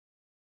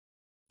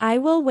I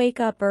will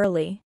wake up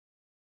early.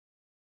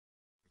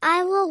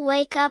 I will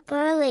wake up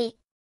early.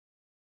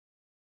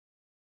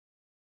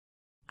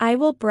 I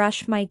will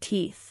brush my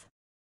teeth.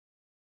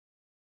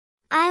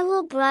 I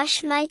will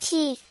brush my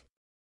teeth.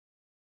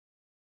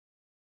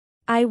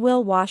 I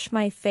will wash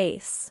my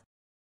face.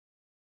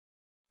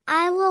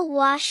 I will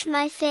wash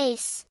my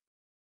face.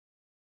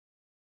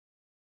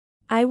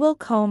 I will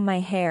comb my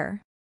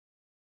hair.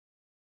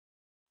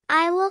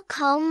 I will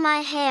comb my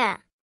hair.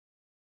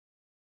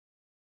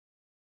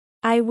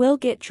 I will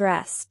get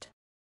dressed.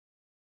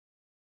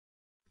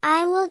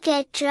 I will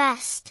get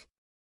dressed.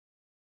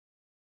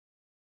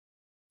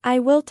 I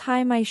will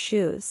tie my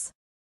shoes.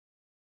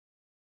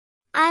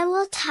 I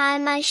will tie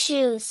my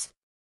shoes.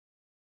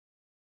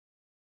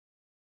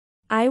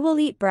 I will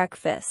eat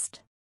breakfast.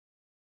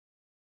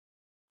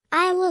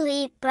 I will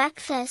eat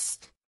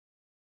breakfast.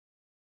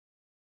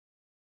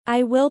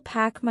 I will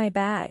pack my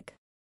bag.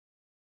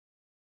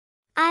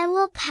 I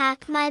will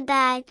pack my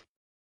bag.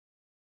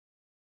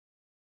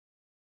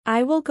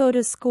 I will go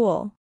to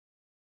school.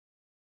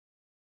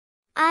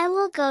 I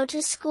will go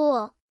to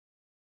school.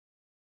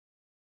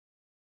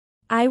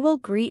 I will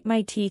greet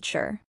my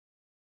teacher.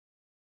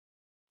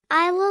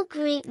 I will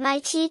greet my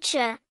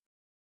teacher.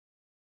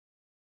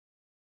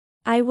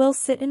 I will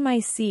sit in my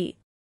seat.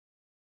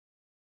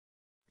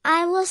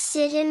 I will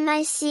sit in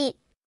my seat.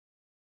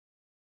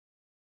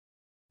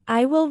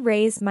 I will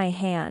raise my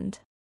hand.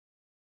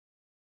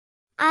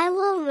 I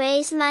will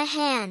raise my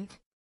hand.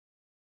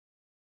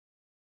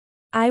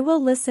 I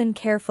will listen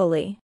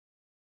carefully.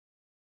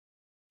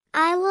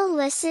 I will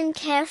listen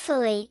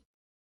carefully.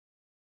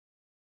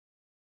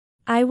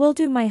 I will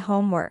do my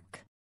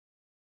homework.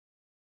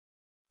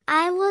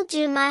 I will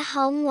do my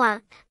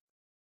homework.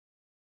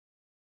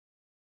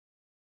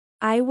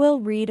 I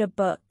will read a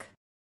book.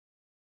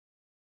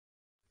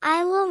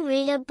 I will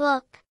read a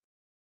book.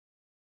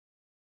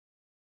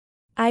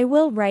 I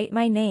will write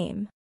my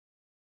name.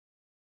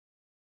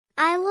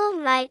 I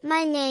will write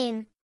my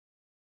name.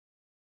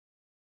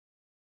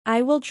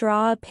 I will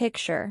draw a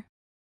picture.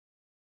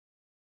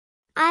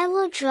 I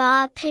will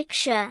draw a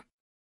picture.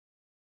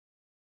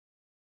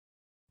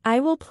 I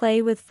will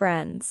play with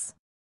friends.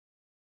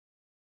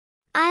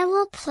 I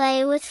will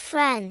play with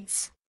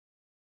friends.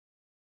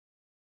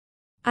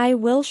 I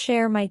will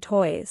share my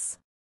toys.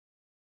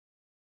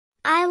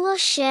 I will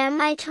share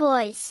my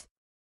toys.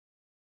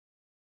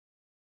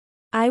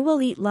 I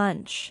will eat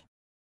lunch.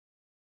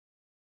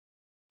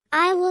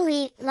 I will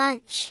eat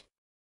lunch.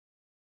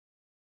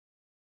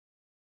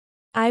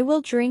 I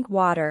will drink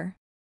water.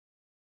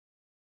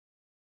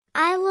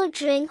 I will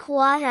drink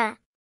water.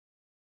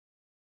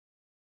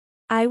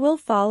 I will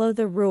follow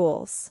the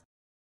rules.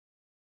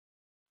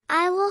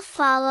 I will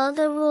follow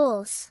the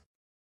rules.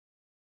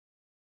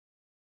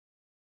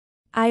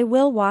 I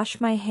will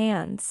wash my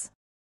hands.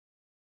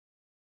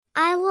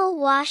 I will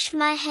wash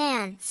my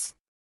hands.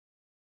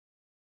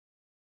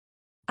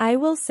 I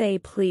will say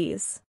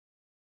please.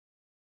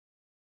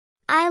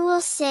 I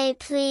will say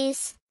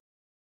please.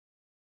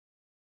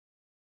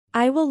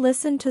 I will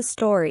listen to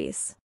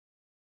stories.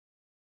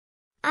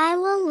 I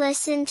will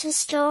listen to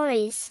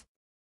stories.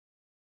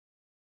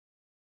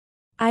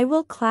 I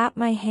will clap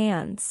my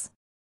hands.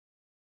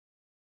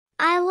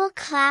 I will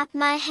clap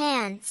my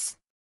hands.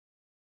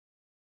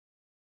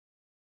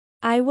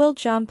 I will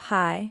jump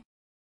high.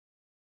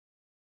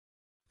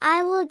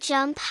 I will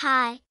jump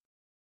high.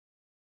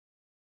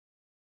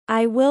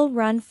 I will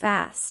run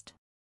fast.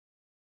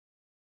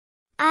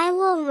 I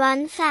will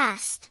run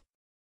fast.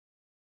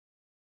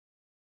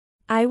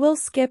 I will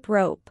skip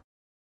rope.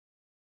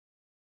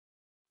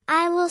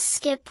 I will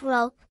skip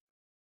rope.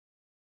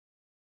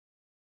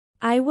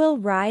 I will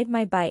ride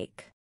my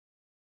bike.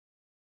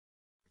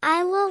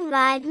 I will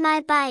ride my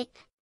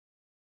bike.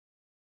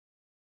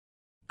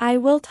 I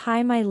will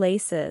tie my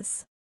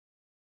laces.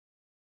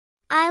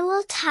 I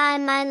will tie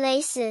my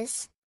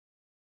laces.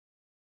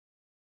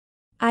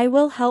 I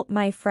will help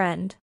my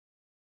friend.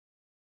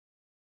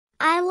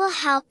 I will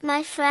help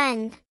my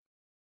friend.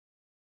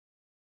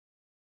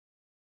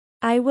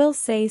 I will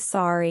say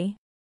sorry.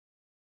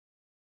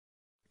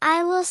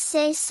 I will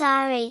say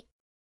sorry.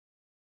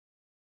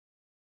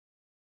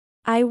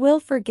 I will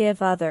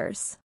forgive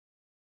others.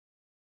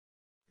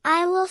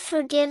 I will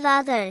forgive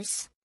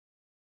others.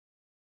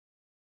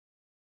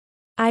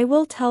 I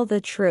will tell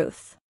the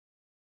truth.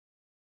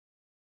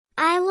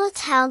 I will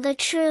tell the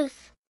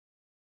truth.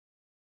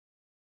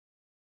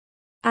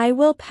 I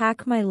will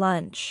pack my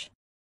lunch.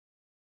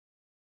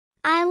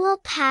 I will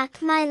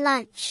pack my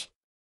lunch.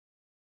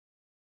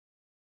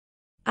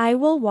 I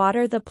will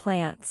water the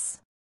plants.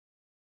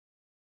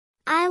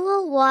 I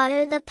will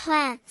water the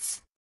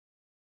plants.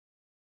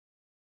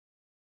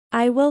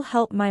 I will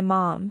help my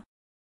mom.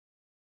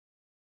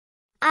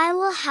 I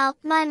will help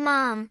my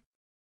mom.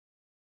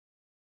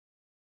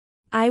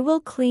 I will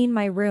clean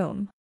my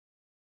room.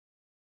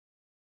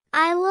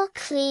 I will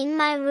clean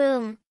my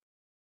room.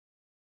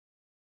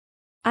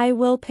 I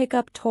will pick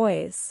up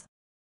toys.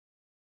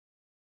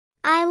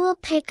 I will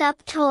pick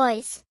up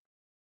toys.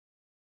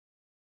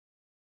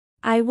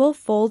 I will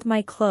fold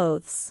my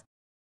clothes.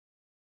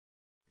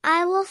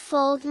 I will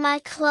fold my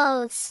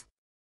clothes.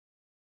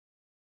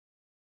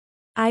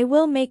 I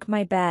will make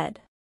my bed.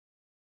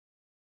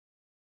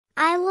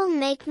 I will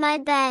make my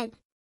bed.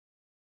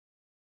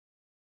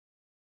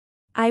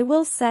 I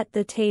will set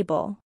the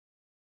table.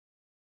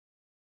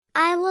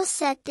 I will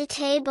set the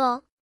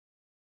table.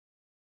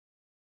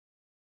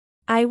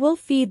 I will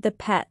feed the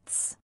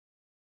pets.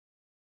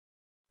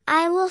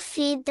 I will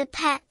feed the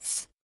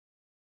pets.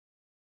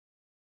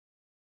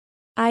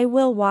 I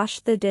will wash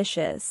the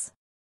dishes.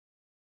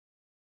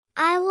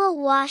 I will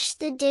wash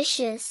the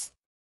dishes.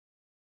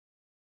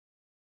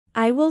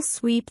 I will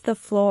sweep the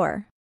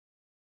floor.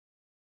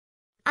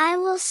 I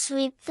will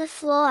sweep the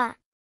floor.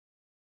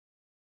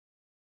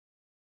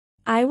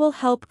 I will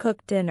help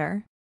cook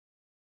dinner.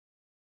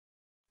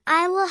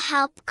 I will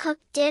help cook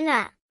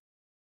dinner.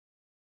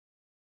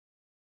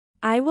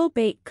 I will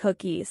bake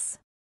cookies.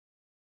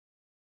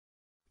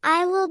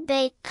 I will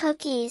bake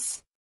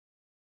cookies.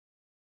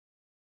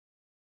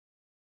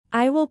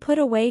 I will put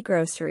away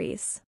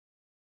groceries.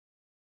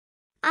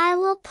 I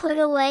will put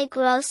away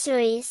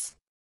groceries.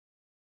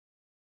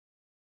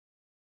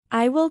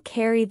 I will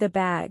carry the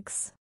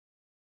bags.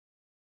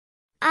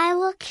 I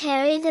will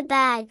carry the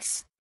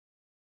bags.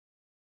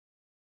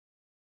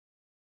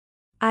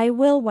 I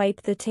will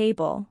wipe the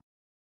table.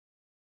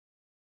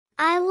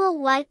 I will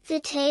wipe the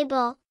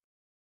table.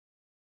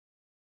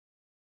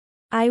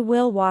 I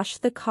will wash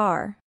the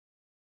car.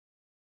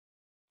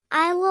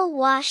 I will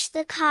wash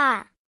the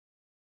car.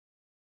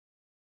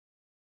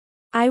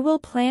 I will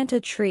plant a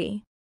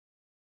tree.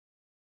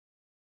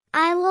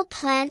 I will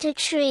plant a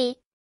tree.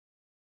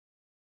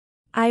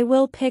 I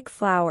will pick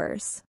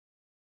flowers.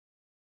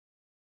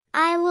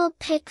 I will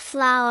pick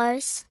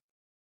flowers.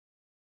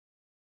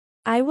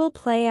 I will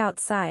play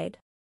outside.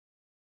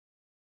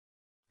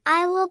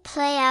 I will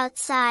play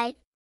outside.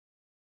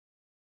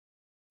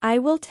 I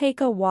will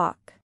take a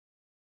walk.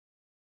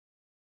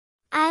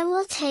 I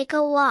will take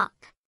a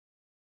walk.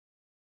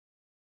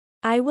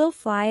 I will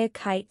fly a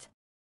kite.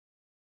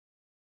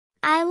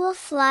 I will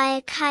fly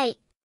a kite.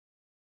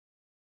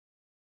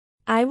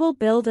 I will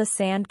build a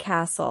sand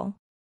castle.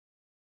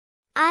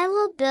 I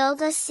will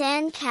build a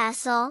sand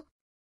castle.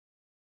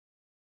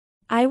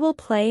 I will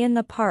play in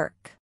the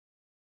park.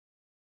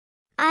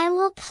 I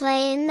will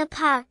play in the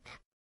park.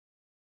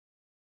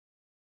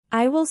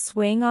 I will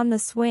swing on the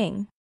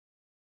swing.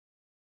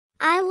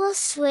 I will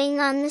swing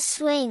on the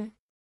swing.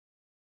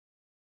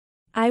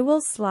 I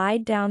will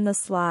slide down the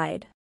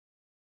slide.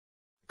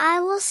 I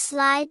will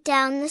slide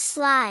down the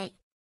slide.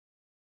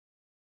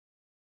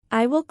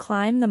 I will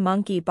climb the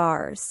monkey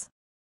bars.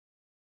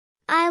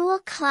 I will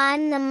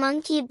climb the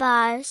monkey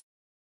bars.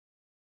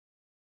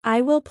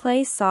 I will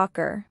play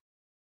soccer.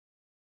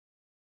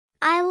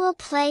 I will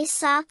play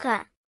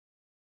soccer.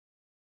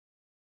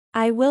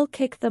 I will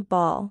kick the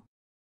ball.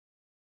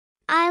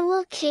 I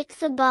will kick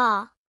the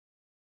ball.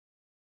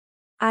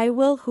 I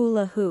will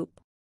hula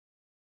hoop.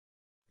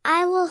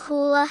 I will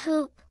hula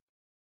hoop.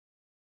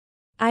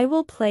 I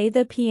will play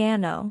the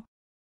piano.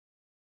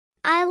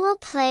 I will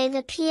play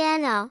the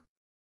piano.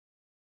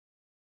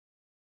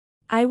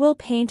 I will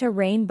paint a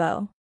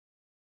rainbow.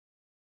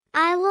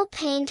 I will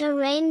paint a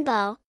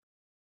rainbow.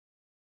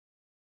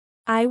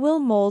 I will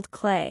mold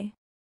clay.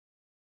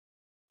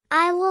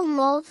 I will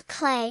mold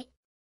clay.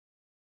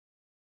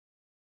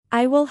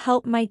 I will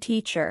help my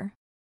teacher.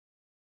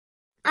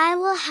 I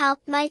will help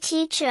my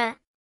teacher.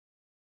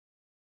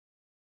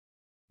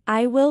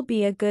 I will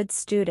be a good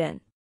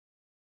student.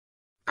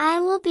 I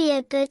will be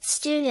a good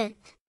student.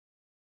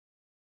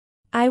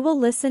 I will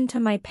listen to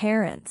my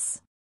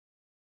parents.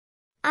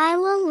 I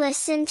will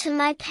listen to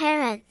my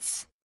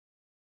parents.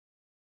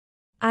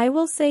 I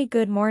will say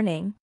good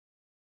morning.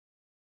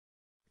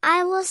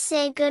 I will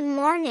say good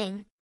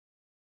morning.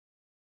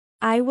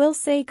 I will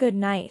say good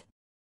night.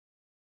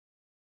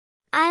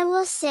 I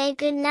will say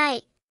good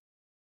night.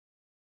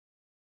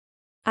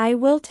 I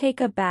will take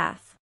a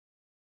bath.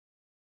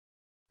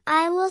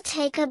 I will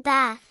take a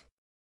bath.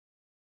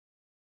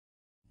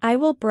 I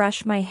will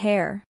brush my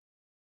hair.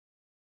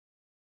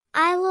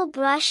 I will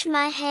brush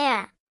my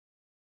hair.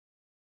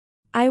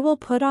 I will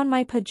put on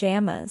my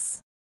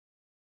pajamas.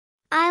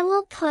 I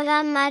will put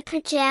on my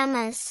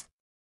pajamas.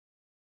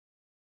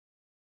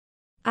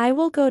 I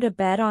will go to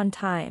bed on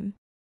time.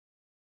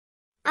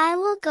 I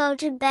will go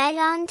to bed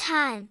on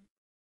time.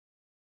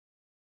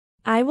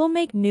 I will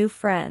make new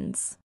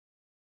friends.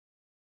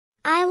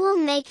 I will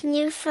make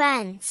new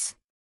friends.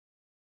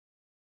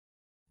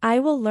 I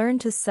will learn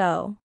to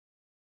sew.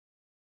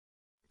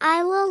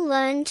 I will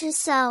learn to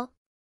sew.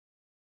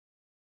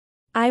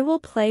 I will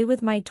play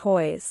with my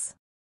toys.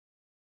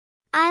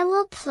 I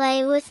will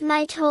play with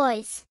my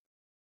toys.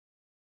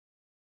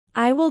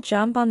 I will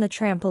jump on the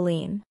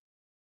trampoline.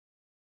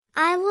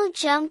 I will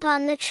jump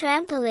on the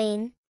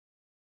trampoline.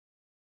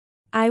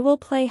 I will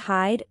play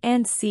hide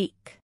and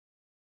seek.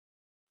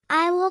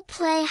 I will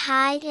play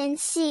hide and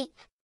seek.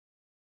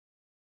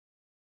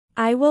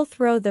 I will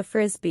throw the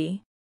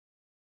frisbee.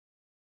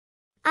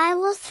 I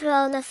will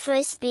throw the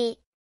frisbee.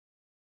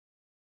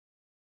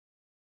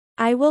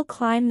 I will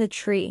climb the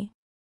tree.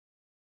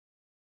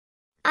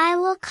 I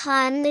will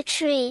climb the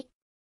tree.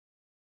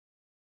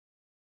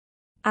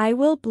 I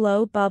will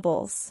blow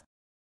bubbles.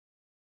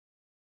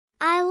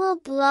 I will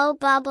blow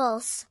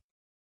bubbles.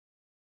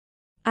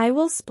 I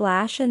will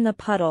splash in the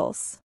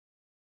puddles.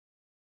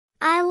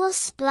 I will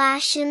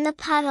splash in the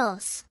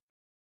puddles.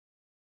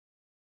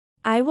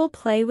 I will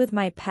play with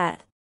my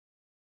pet.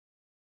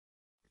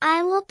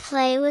 I will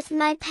play with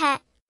my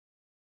pet.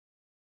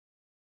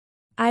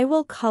 I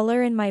will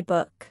color in my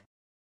book.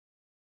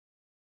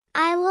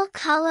 I will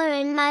color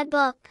in my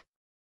book.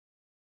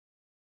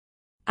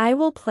 I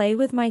will play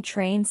with my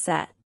train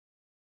set.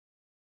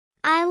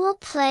 I will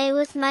play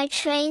with my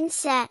train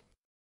set.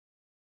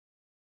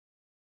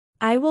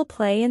 I will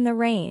play in the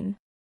rain.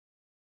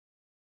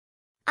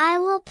 I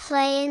will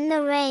play in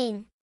the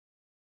rain.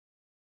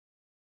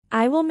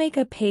 I will make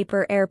a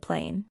paper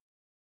airplane.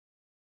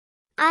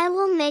 I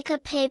will make a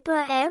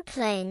paper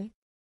airplane.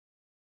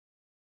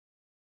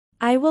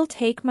 I will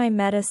take my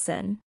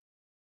medicine.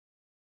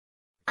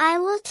 I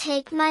will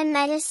take my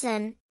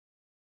medicine.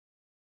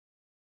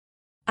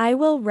 I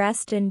will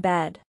rest in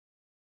bed.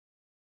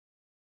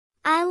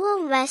 I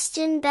will rest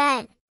in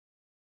bed.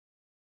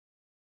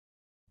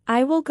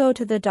 I will go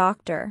to the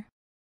doctor.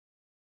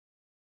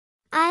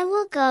 I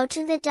will go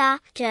to the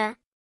doctor.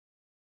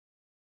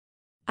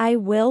 I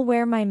will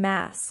wear my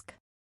mask.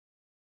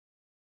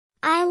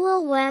 I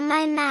will wear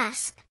my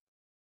mask.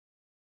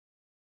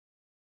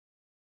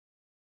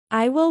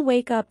 I will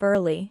wake up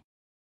early.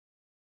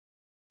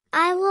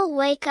 I will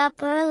wake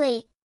up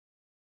early.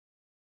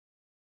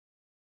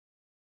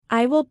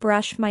 I will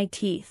brush my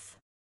teeth.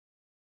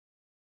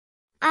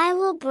 I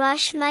will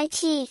brush my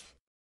teeth.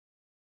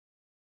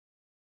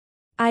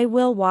 I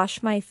will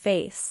wash my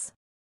face.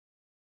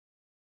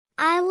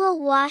 I will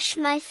wash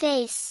my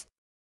face.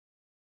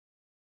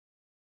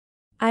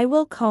 I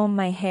will comb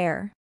my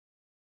hair.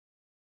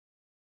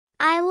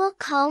 I will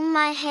comb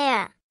my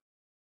hair.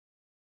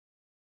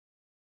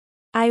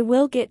 I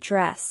will get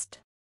dressed.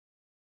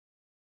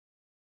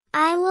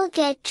 I will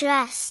get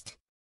dressed.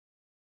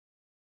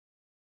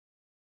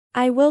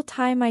 I will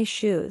tie my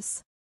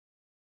shoes.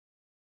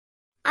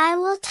 I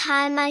will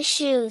tie my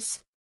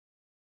shoes.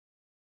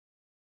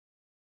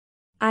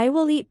 I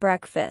will eat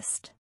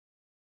breakfast.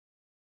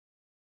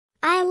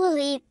 I will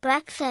eat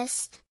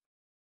breakfast.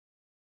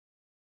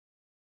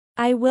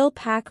 I will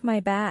pack my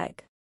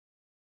bag.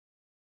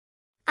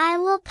 I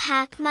will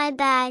pack my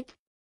bag.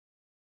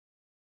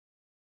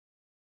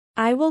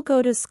 I will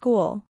go to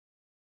school.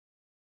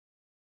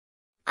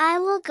 I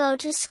will go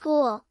to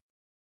school.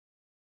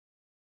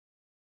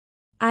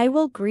 I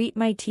will greet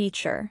my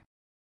teacher.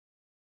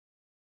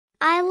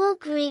 I will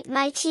greet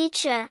my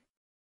teacher.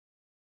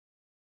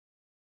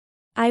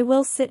 I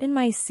will sit in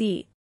my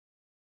seat.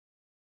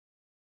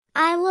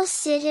 I will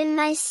sit in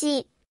my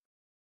seat.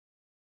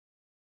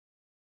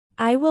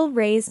 I will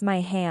raise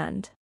my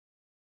hand.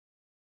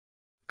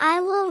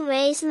 I will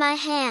raise my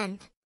hand.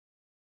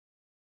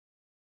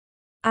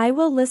 I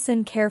will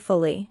listen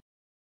carefully.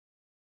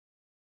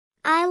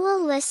 I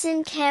will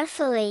listen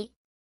carefully.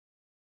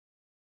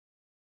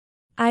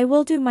 I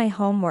will do my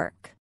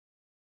homework.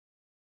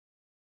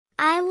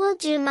 I will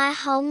do my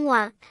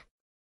homework.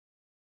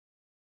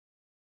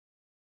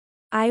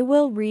 I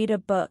will read a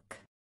book.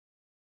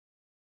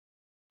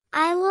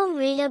 I will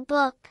read a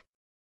book.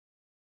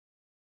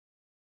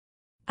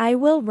 I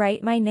will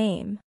write my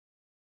name.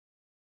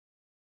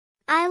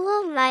 I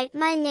will write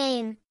my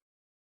name.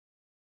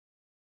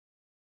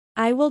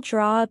 I will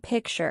draw a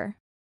picture.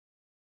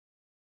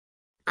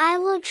 I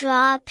will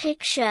draw a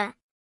picture.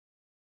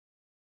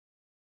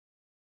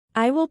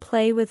 I will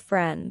play with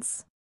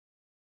friends.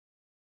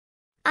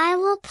 I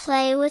will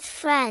play with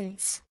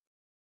friends.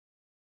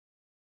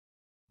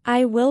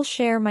 I will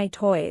share my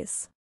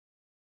toys.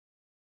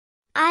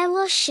 I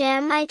will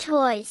share my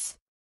toys.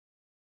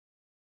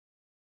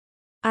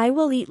 I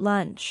will eat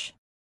lunch.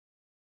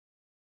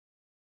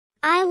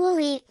 I will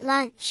eat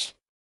lunch.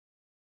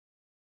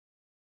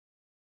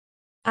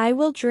 I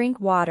will drink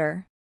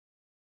water.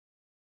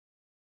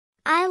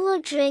 I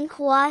will drink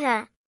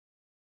water.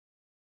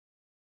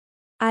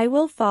 I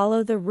will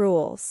follow the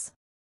rules.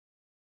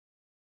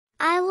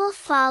 I will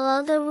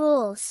follow the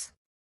rules.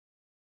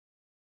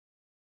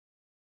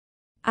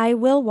 I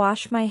will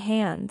wash my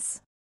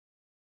hands.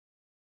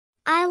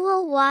 I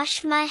will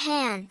wash my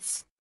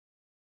hands.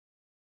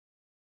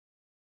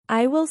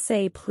 I will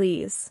say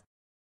please.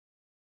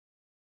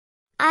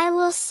 I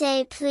will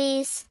say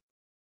please.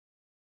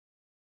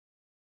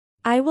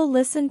 I will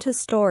listen to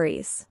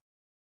stories.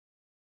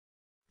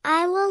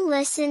 I will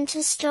listen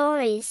to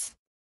stories.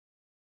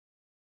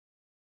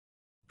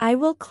 I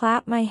will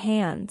clap my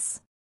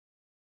hands.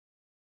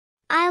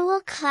 I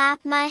will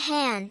clap my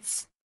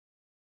hands.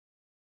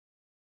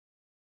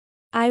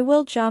 I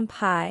will jump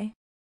high.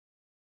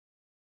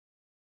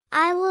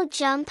 I will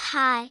jump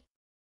high.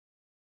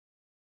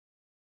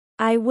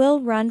 I will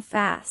run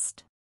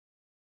fast.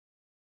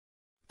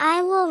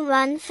 I will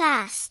run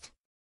fast.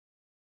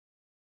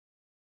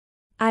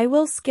 I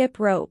will skip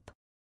rope.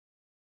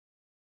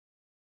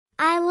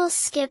 I will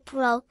skip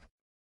rope.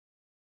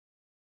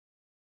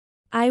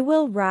 I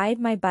will ride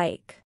my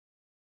bike.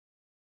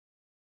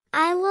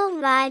 I will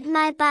ride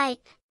my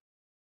bike.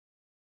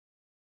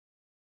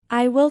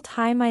 I will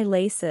tie my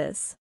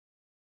laces.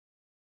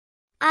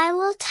 I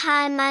will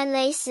tie my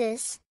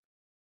laces.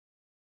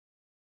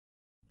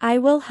 I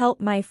will help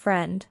my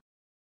friend.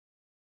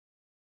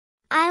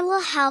 I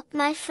will help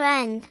my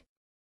friend.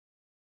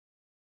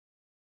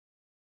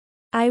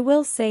 I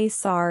will say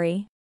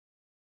sorry.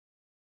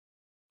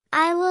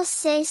 I will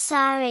say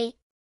sorry.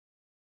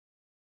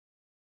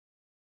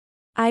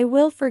 I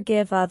will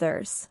forgive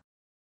others.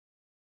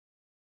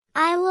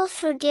 I will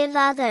forgive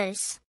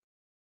others.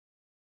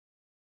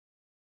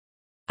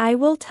 I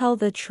will tell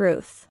the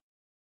truth.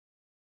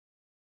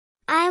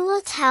 I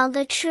will tell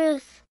the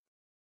truth.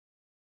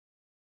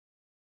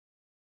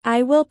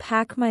 I will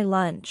pack my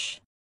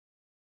lunch.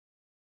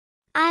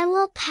 I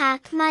will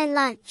pack my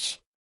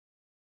lunch.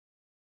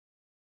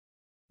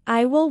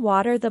 I will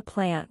water the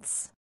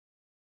plants.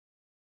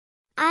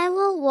 I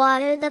will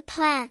water the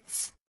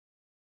plants.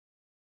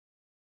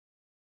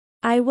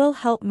 I will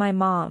help my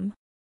mom.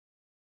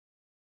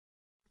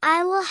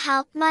 I will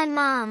help my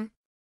mom.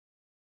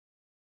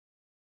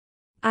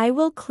 I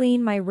will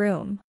clean my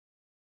room.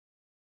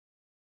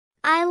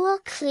 I will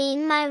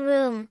clean my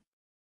room.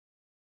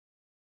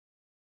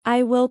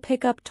 I will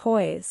pick up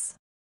toys.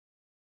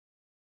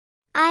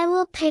 I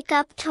will pick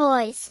up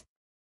toys.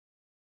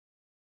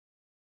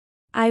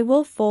 I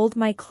will fold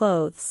my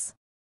clothes.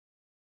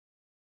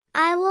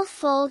 I will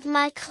fold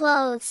my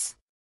clothes.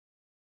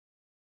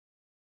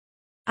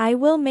 I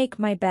will make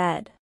my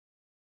bed.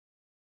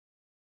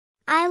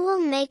 I will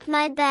make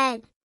my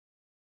bed.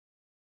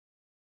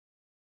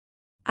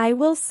 I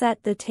will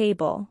set the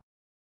table.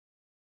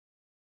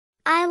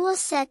 I will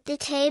set the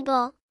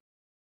table.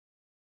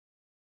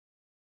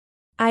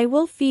 I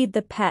will feed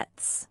the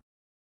pets.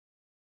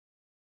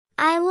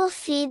 I will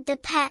feed the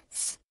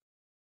pets.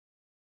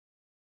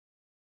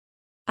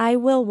 I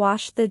will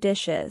wash the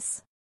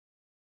dishes.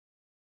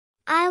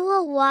 I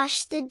will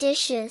wash the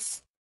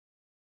dishes.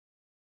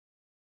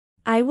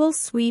 I will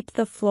sweep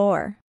the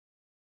floor.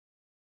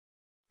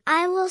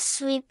 I will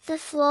sweep the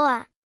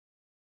floor.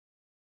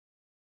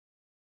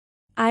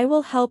 I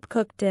will help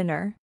cook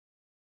dinner.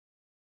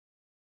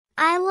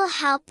 I will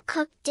help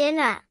cook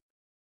dinner.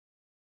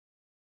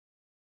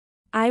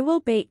 I will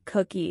bake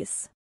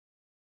cookies.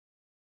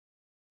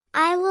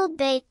 I will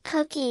bake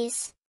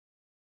cookies.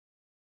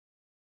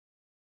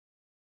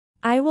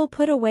 I will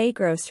put away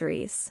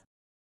groceries.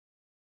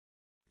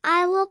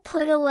 I will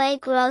put away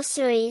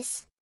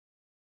groceries.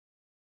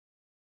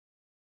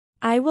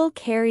 I will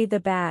carry the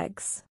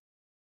bags.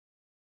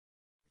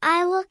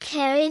 I will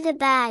carry the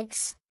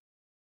bags.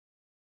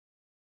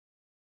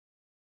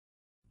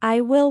 I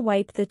will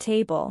wipe the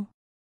table.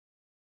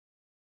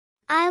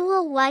 I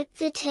will wipe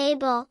the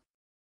table.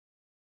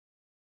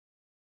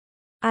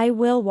 I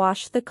will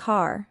wash the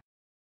car.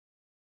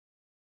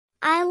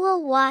 I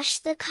will wash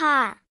the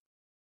car.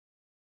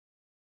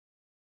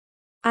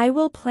 I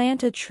will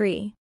plant a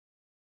tree.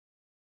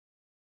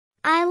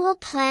 I will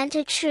plant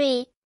a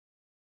tree.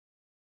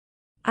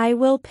 I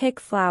will pick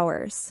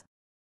flowers.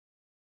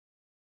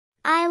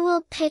 I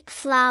will pick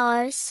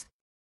flowers.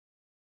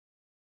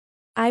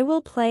 I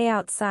will play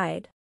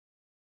outside.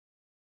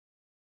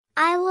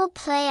 I will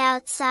play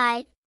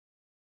outside.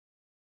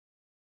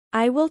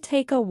 I will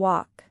take a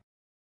walk.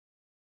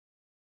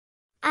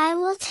 I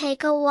will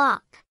take a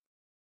walk.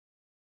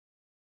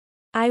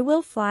 I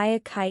will fly a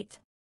kite.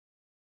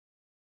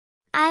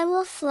 I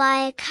will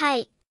fly a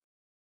kite.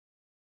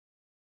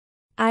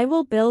 I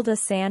will build a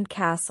sand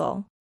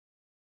castle.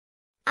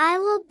 I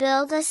will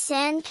build a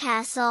sand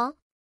castle.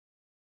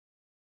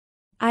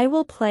 I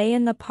will play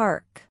in the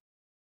park.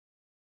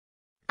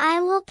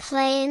 I will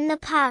play in the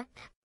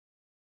park.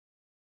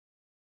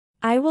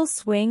 I will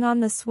swing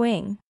on the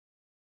swing.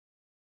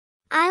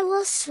 I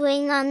will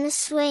swing on the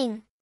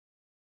swing.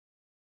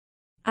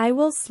 I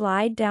will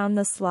slide down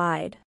the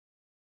slide.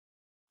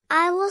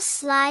 I will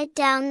slide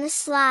down the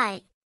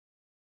slide.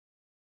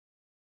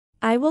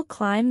 I will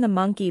climb the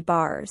monkey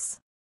bars.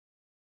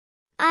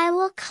 I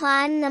will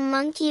climb the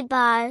monkey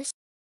bars.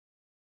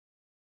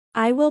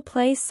 I will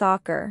play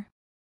soccer.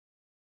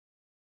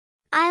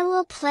 I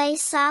will play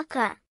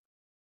soccer.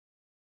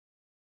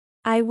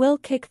 I will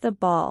kick the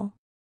ball.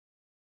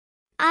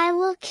 I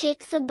will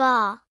kick the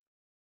ball.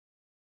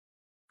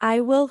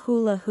 I will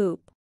hula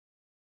hoop.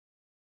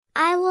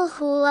 I will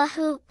hula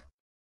hoop.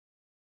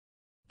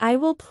 I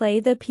will play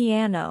the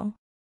piano.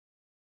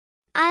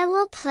 I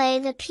will play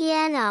the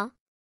piano.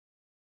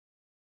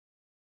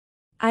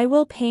 I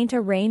will paint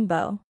a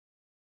rainbow.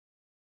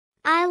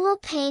 I will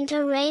paint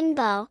a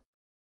rainbow.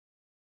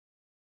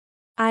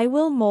 I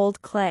will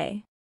mold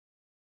clay.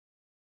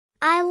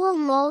 I will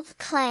mold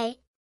clay.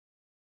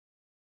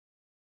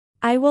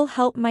 I will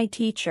help my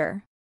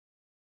teacher.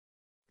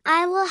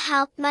 I will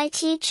help my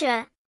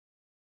teacher.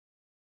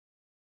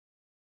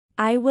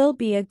 I will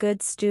be a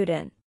good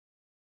student.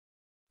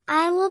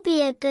 I will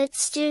be a good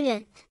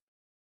student.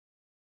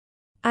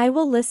 I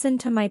will listen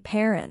to my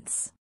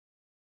parents.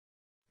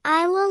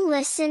 I will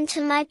listen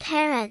to my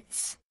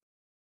parents.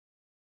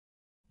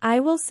 I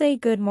will say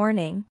good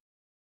morning.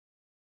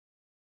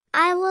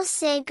 I will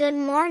say good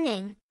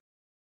morning.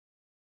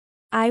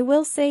 I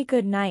will say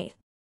good night.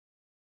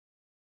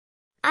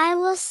 I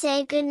will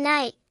say good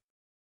night.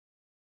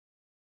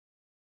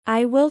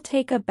 I will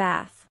take a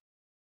bath.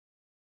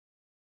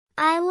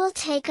 I will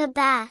take a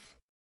bath.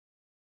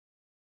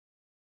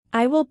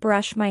 I will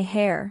brush my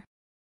hair.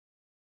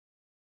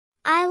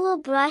 I will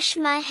brush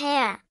my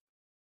hair.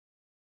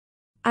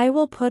 I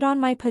will put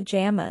on my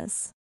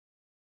pajamas.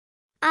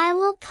 I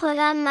will put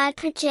on my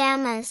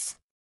pajamas.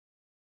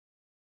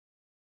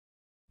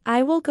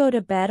 I will go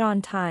to bed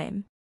on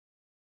time.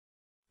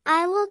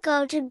 I will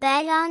go to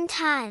bed on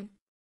time.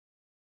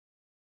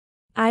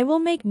 I will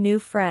make new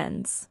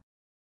friends.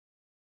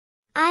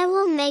 I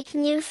will make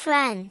new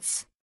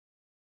friends.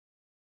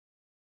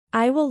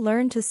 I will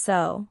learn to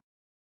sew.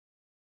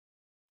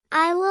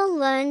 I will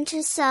learn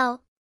to sew.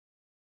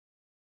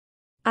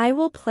 I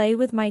will play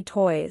with my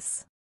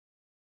toys.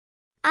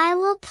 I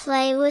will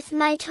play with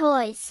my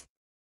toys.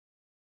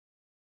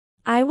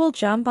 I will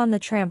jump on the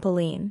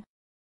trampoline.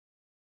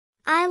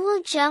 I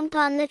will jump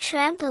on the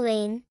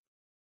trampoline.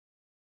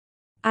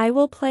 I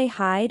will play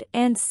hide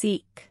and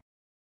seek.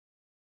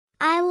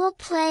 I will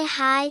play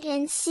hide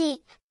and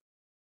seek.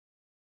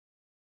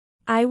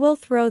 I will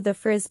throw the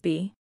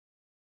frisbee.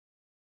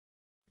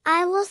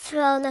 I will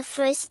throw the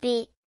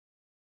frisbee.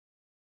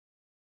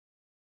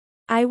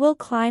 I will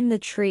climb the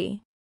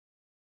tree.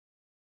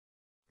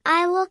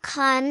 I will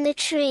climb the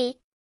tree.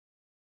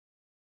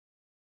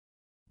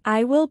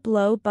 I will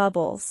blow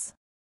bubbles.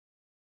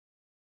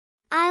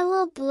 I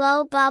will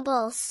blow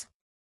bubbles.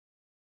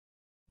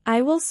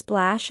 I will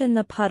splash in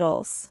the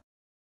puddles.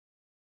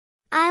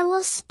 I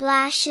will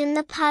splash in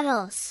the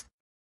puddles.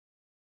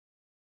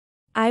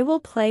 I will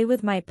play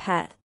with my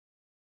pet.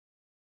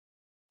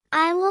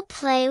 I will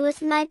play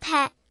with my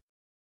pet.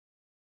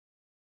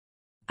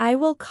 I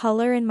will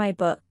color in my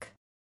book.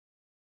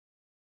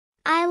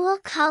 I will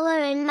color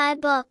in my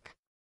book.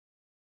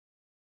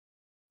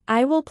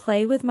 I will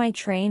play with my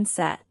train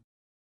set.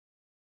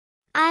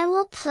 I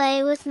will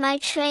play with my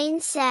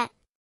train set.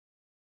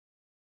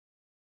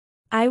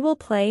 I will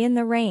play in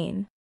the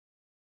rain.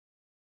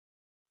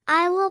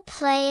 I will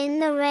play in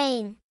the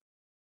rain.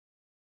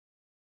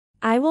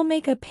 I will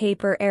make a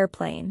paper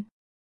airplane.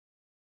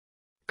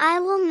 I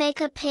will make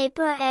a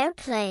paper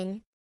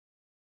airplane.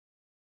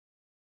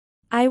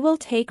 I will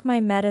take my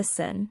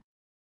medicine.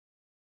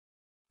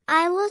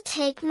 I will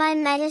take my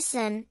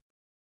medicine.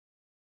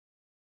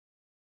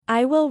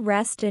 I will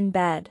rest in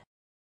bed.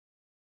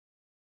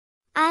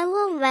 I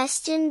will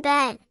rest in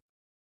bed.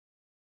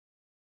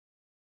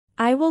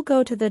 I will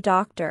go to the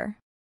doctor.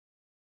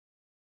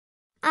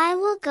 I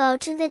will go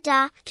to the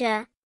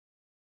doctor.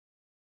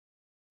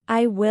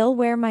 I will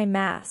wear my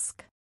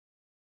mask.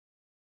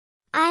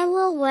 I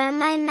will wear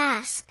my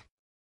mask.